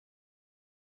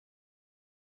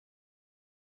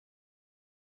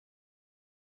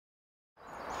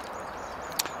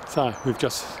So we've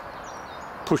just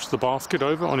pushed the basket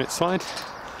over on its side,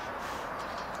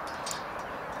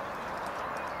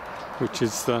 which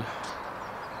is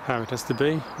how it has to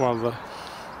be while the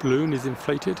balloon is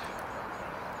inflated.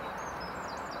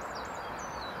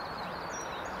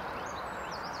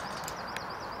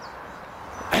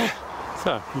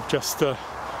 So we've just sort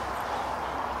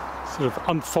of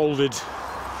unfolded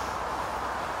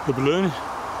the balloon,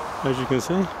 as you can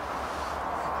see.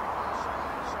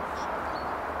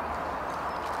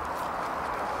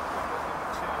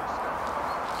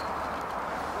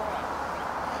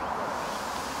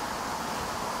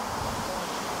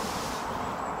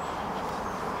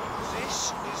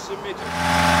 This is the middle.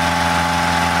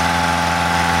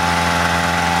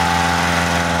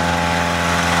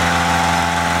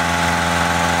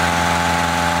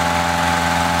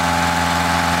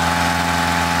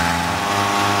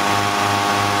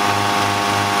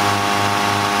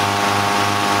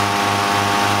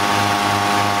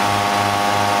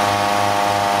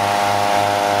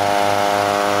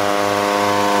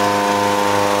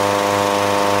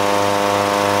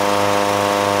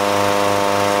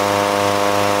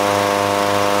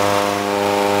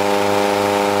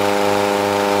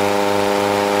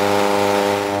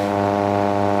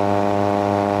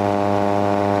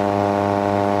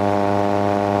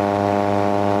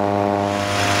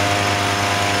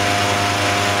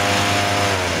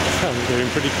 Getting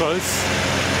pretty close,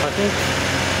 I think.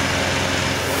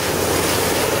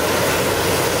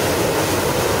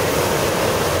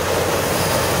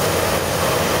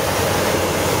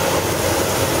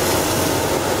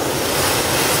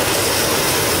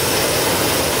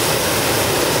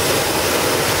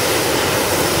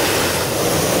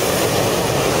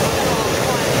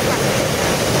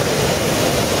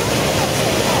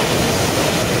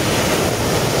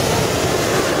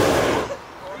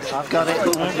 I've got it.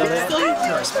 I've got it.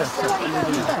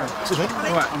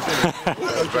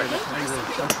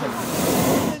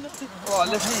 Right,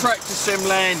 let's practice them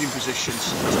landing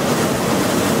positions.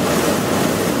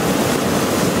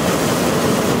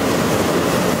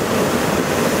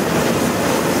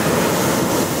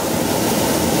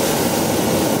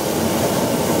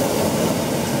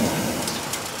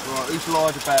 Right, who's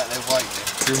lied about their weight then?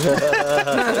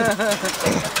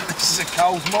 This is a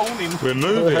cold morning. We're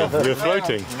moving, we're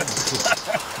floating.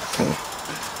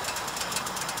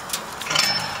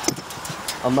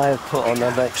 I may have put on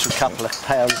an extra couple of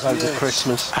pounds over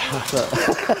Christmas. There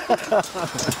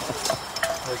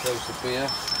goes the beer.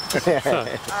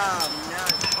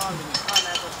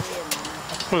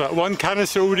 Well, that one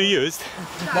canister already used.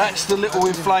 That's the little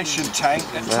inflation tank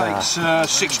that takes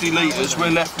 60 litres. We're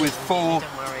left with 4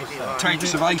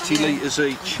 tanks of 80 litres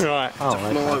each. Right. To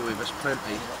fly with, that's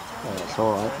plenty. Oh, that's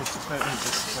all right.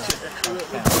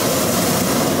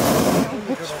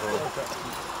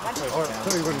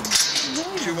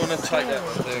 Do you want to take that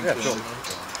one there? Yeah, sure.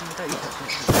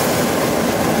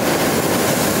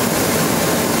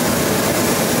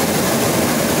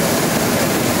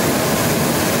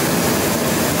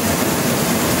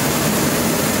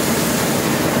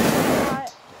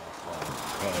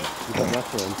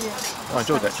 I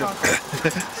enjoyed that job.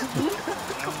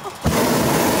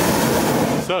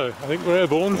 So, I think we're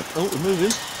airborne. Oh, we're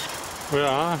moving. We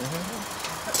are.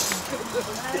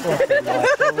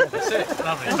 That's it.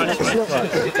 Lovely.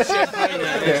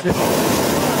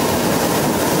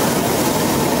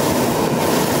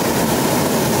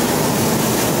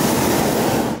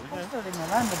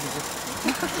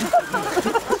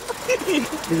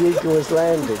 The eagle has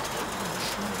landed.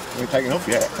 We're taking off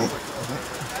yet.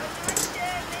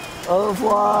 Au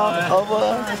revoir. Au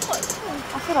revoir. I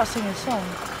feel like singing a song.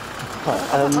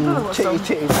 Chitty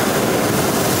chitty.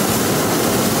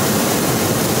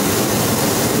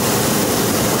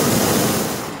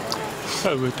 So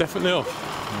we're definitely off.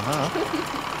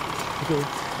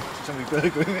 Something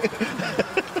burger in it.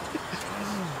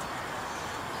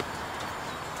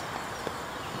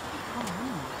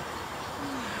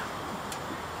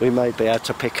 We may be able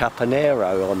to pick up an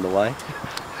arrow on the way.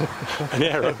 An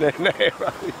arrow? An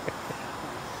arrow.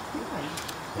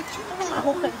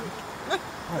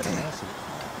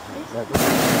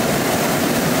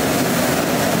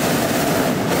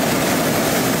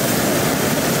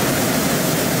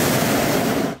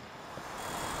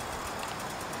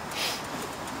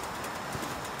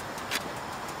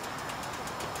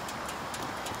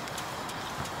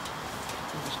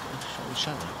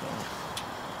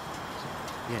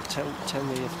 Yeah, tell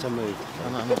me if to move.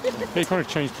 They probably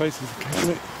change places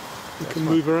occasionally. You can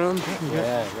move around.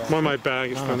 Yeah. My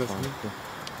bag is kind of.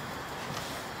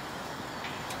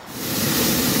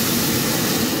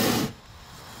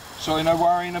 So no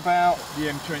worrying about... The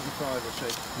M25, I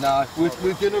said. No,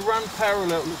 we're going to run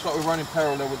parallel, looks like we're running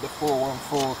parallel with the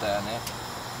 414 down there.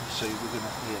 See, we're going to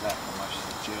hear that for most of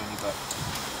the journey, but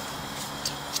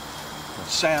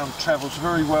sound travels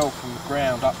very well from the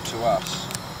ground up to us.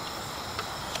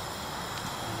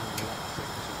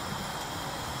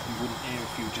 You wouldn't hear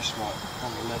if you were just like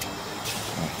on the level with each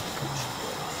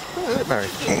other. Very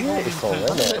beautiful,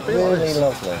 isn't it? Really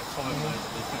lovely.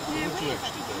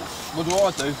 What do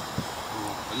I do?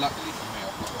 Well, luckily for me,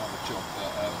 I've got another job, but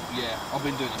yeah, I've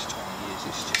been doing this 20 years.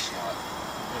 It's just like,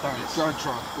 don't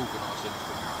try and organise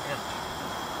anything.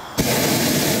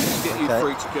 Let's get you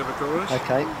three together, guys.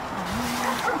 Okay.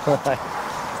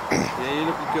 Yeah, you're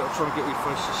looking good. I'm trying to get your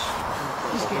faces.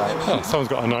 Oh,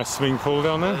 someone's got a nice swimming pool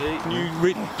down there.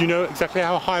 Do you know exactly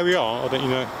how high we are, or don't you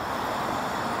know?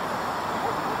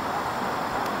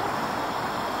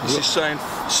 This is saying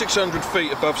 600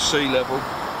 feet above sea level.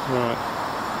 Right.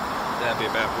 That'd be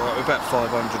about right. We're about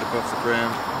 500 above the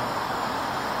ground.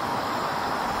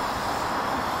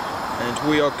 And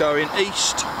we are going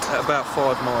east at about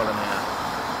 5 miles an hour.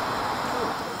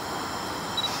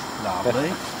 Lovely.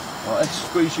 Right, let's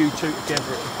squeeze you two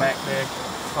together at the back there,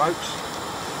 folks.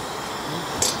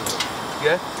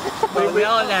 Yeah? We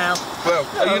are now. Well,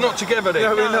 are you not together then?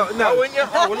 No, we're not. No. Oh, weren't you?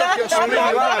 Oh, well, look, you're sorry.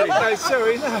 No,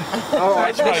 sorry, no. All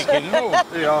right, yeah,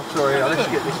 sorry. Let's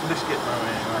get this. Let's get.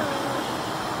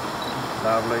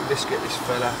 Lovely. Let's get this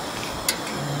fella.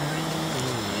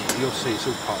 You'll see, it's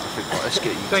all part of it. Right, let's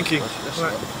get you. Thank you. That's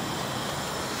right.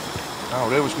 Oh,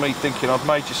 there was me thinking I'd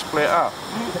made you split up.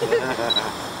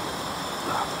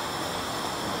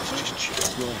 Let's just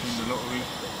chill.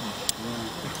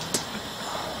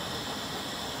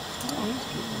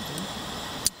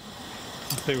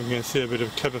 I think we're going to see a bit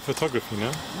of clever photography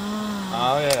now.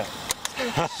 Oh yeah.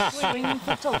 Swimming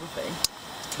photography.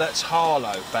 That's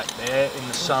Harlow back there in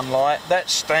the sunlight.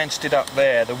 That's Stansted up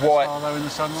there, the white. Harlow in the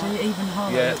sunlight. So even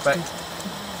harder. Yeah,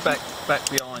 back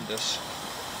behind us.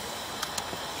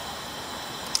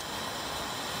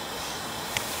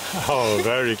 Oh,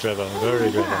 very clever,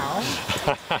 very clever.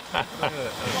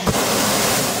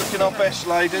 Looking our best,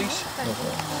 ladies.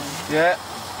 Yeah.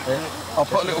 I'll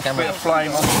put a little bit of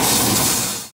flame on.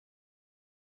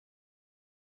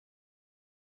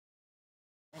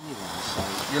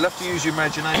 You'll have to use your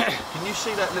imagination. Can you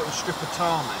see that little strip of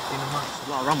tarmac in amongst?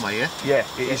 Like a runway, yeah? Yeah,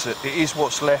 it is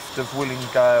what's left of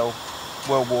Willingale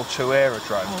World War II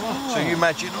aerodrome. So you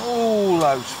imagine all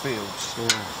those fields.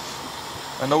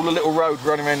 Yeah. And all the little road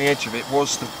running around the edge of it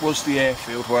was the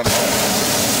airfield one.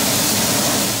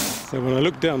 So when I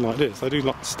look down like this, I do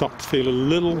start to feel a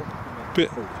little bit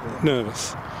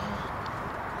nervous.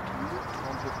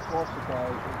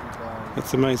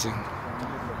 That's amazing.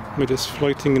 We're just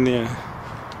floating in the air.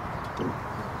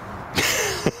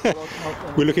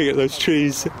 We're looking at those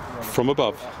trees from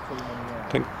above.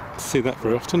 Don't see that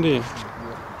very often, do you?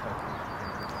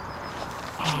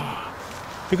 Oh,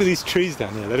 look at these trees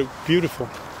down here, they look beautiful.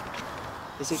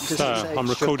 Is it So, I'm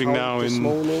recording now in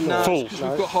full, We've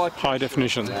got high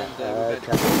definition.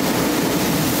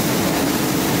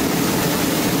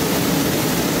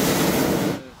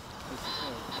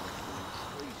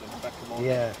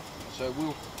 Yeah. So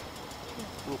we'll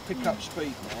pick up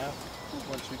speed now.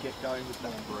 Once we get going with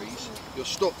that breeze, you'll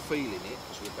stop feeling it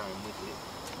as we're going with it.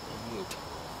 And we'll.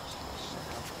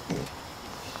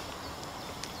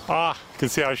 Ah, you can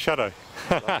see our shadow.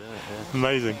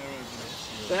 Amazing.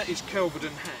 That is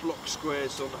Kelvedon block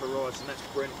squares on the horizon. That's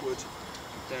Brentwood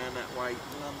down that way.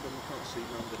 London, we can't see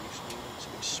London this morning. It's a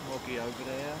bit smoggy over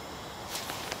there.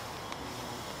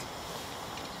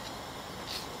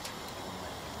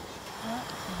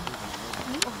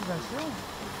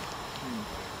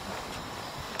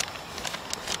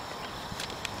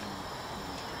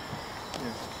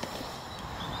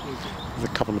 There's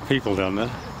a couple of people down there. I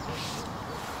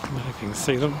don't know if you can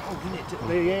see them. Oh, isn't it?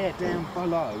 The air down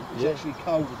below is actually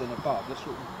colder than above. That's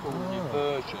what we call an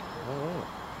inversion.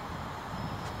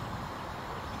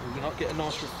 We might get a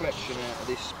nice reflection out of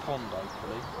this pond,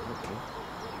 hopefully.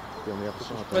 Be on the other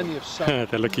side. Plenty of sun.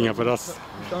 They're looking up at us.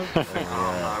 Don't think,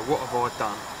 oh no, what have I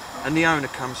done? And the owner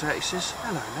comes out, he says,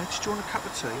 hello lads, do you want a cup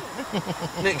of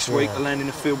tea? Next week I land in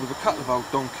a field with a couple of old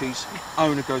donkeys,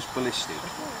 owner goes ballistic.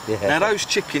 Yeah. Now those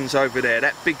chickens over there,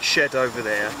 that big shed over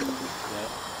there,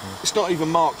 it's not even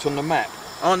marked on the map.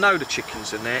 I know the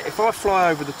chickens in there. If I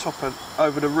fly over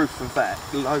the roof of that,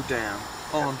 low down,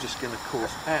 I'm just going to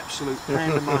cause absolute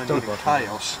pandemonium and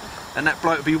chaos. And that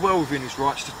bloke would be well within his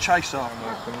rights to chase after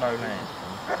me from no land.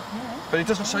 But he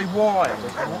doesn't say why.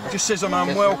 He just says I'm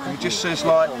unwelcome. He just says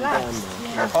like,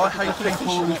 I hate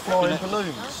people who fly in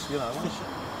balloons, you know.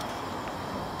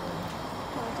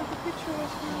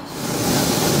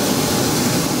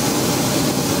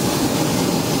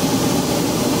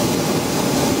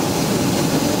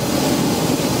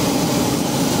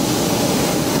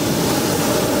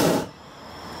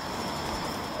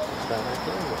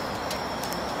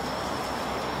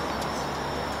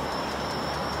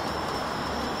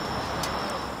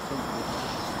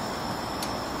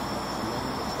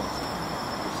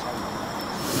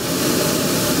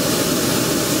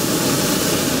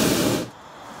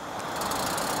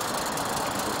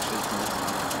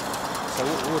 So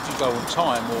what do you go on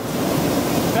time or?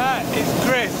 That is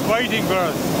Chris waiting for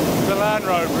us. The Land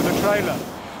Rover with the trailer.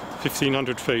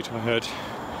 1,500 feet, I heard.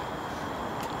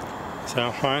 Is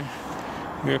how high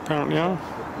we apparently are.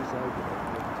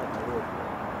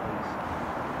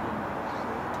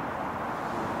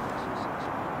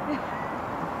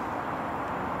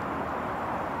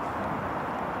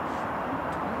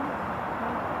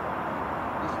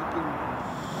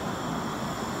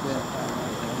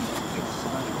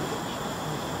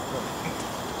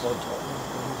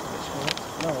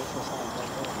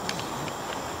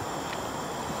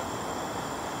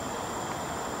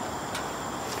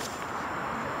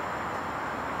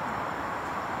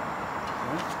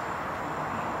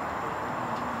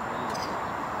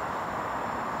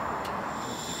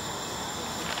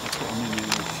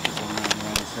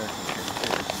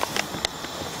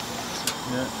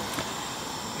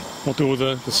 What do all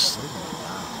the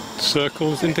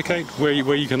circles indicate? Where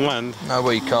you can land? No,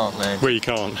 where you can't land. Where you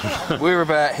can't. We're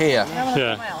about here,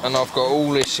 Yeah. and I've got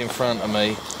all this in front of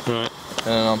me, Right.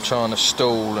 and I'm trying to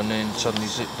stall, and then suddenly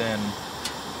zip down.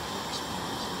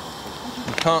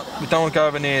 We don't want to go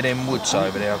over near them woods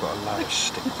over there. I've got a load of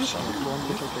sticks or something.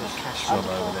 Job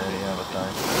over there the other day.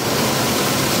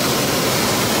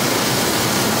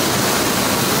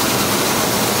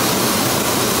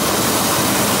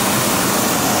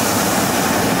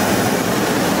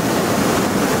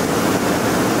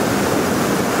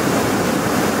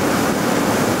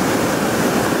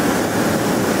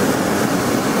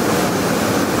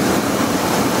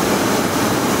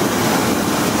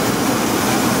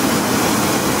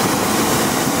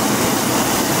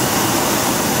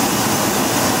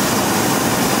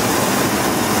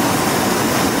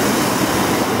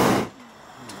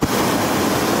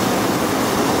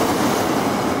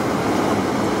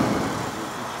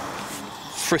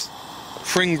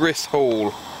 Fringrith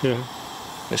Hall, Yeah.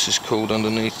 this is called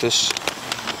underneath us.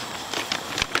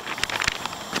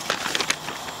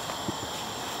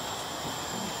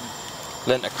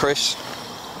 Lent to Chris.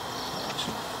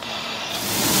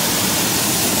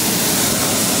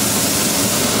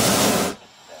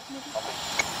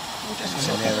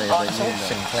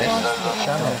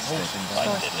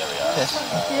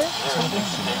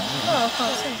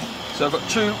 So I've got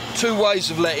two ways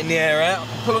of letting the air out.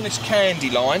 Pull on this candy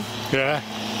line. Yeah.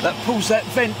 That pulls that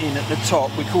vent in at the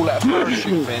top. We call that a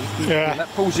parachute vent. Yeah. And that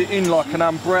pulls it in like an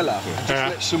umbrella and just Yeah.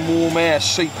 lets some warm air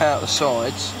seep out the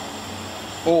sides.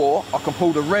 Or I can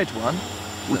pull the red one,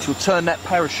 which will turn that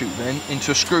parachute vent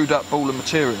into a screwed up ball of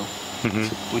material.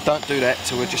 We don't do that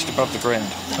till we're just above the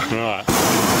ground. Right.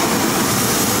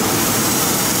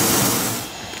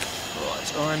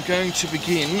 Right, I'm going to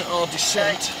begin our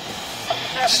descent.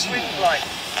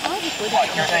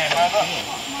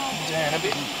 Down a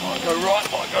bit. Might go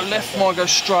right, might go left, might go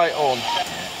straight on.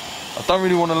 I don't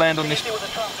really want to land on this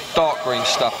dark green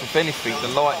stuff. If anything, the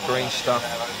light green stuff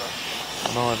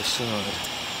on either side.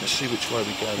 Let's see which way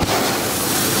we go.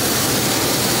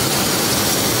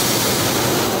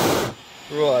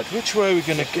 Right, which way are we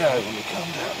going to go when we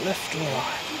come down, left or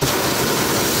right?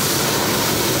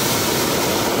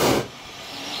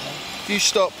 If you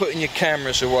start putting your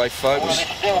cameras away, folks.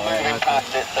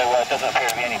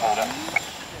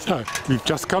 So, we've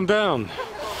just come down.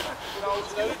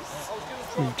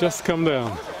 We've just come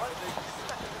down.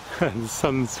 And the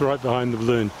sun's right behind the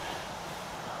balloon.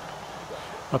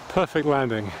 A perfect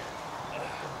landing.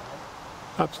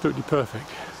 Absolutely perfect.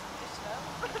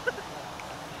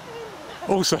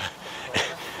 Also,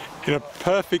 in a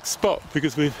perfect spot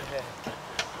because we've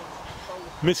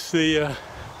missed the,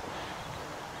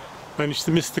 managed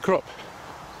to miss the crop.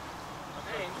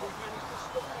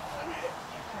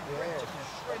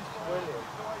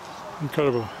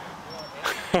 Incredible.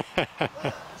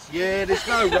 Yeah, there's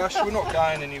no rush, we're not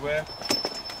going anywhere.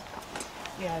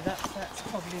 Yeah, that's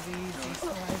probably the easiest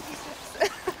way.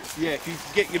 Yeah, if you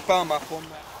get your bum up on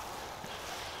that.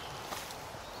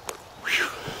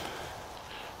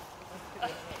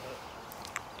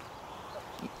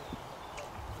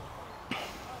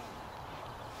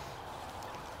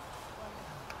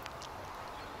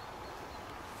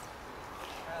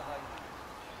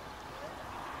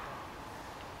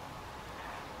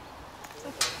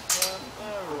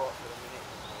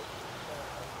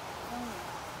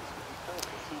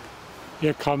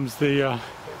 Here comes the,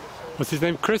 what's his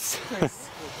name, Chris? Chris.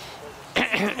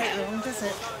 Doesn't take long, does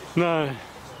it? No.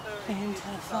 For him to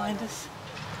find us.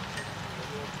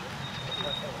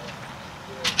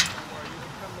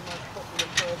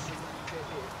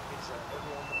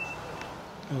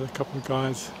 There's a couple of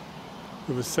guys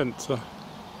who were sent to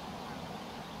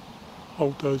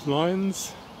hold those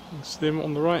lines. You can see them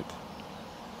on the right.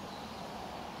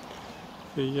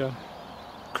 The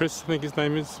Chris, I think his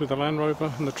name is, with the Land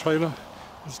Rover and the trailer,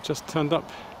 has just turned up.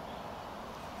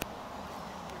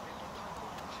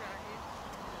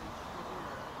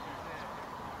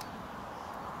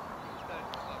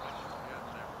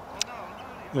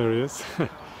 There he is.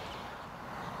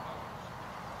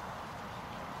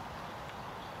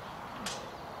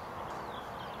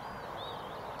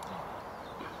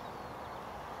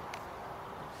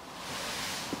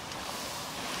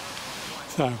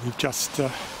 So we've just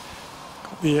got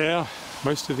the air,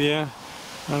 most of the air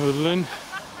out of the balloon.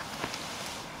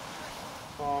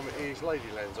 Is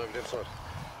Ladylands over the other side.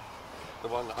 The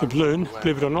one that The balloon,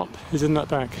 believe it or not, is in that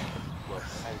bag.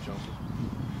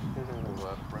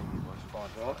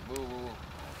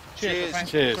 Cheers.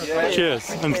 Cheers. Cheers,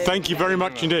 and thank you very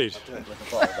much indeed. Cheers,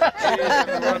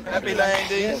 everyone. Happy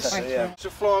landings. Yeah. So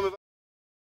flying with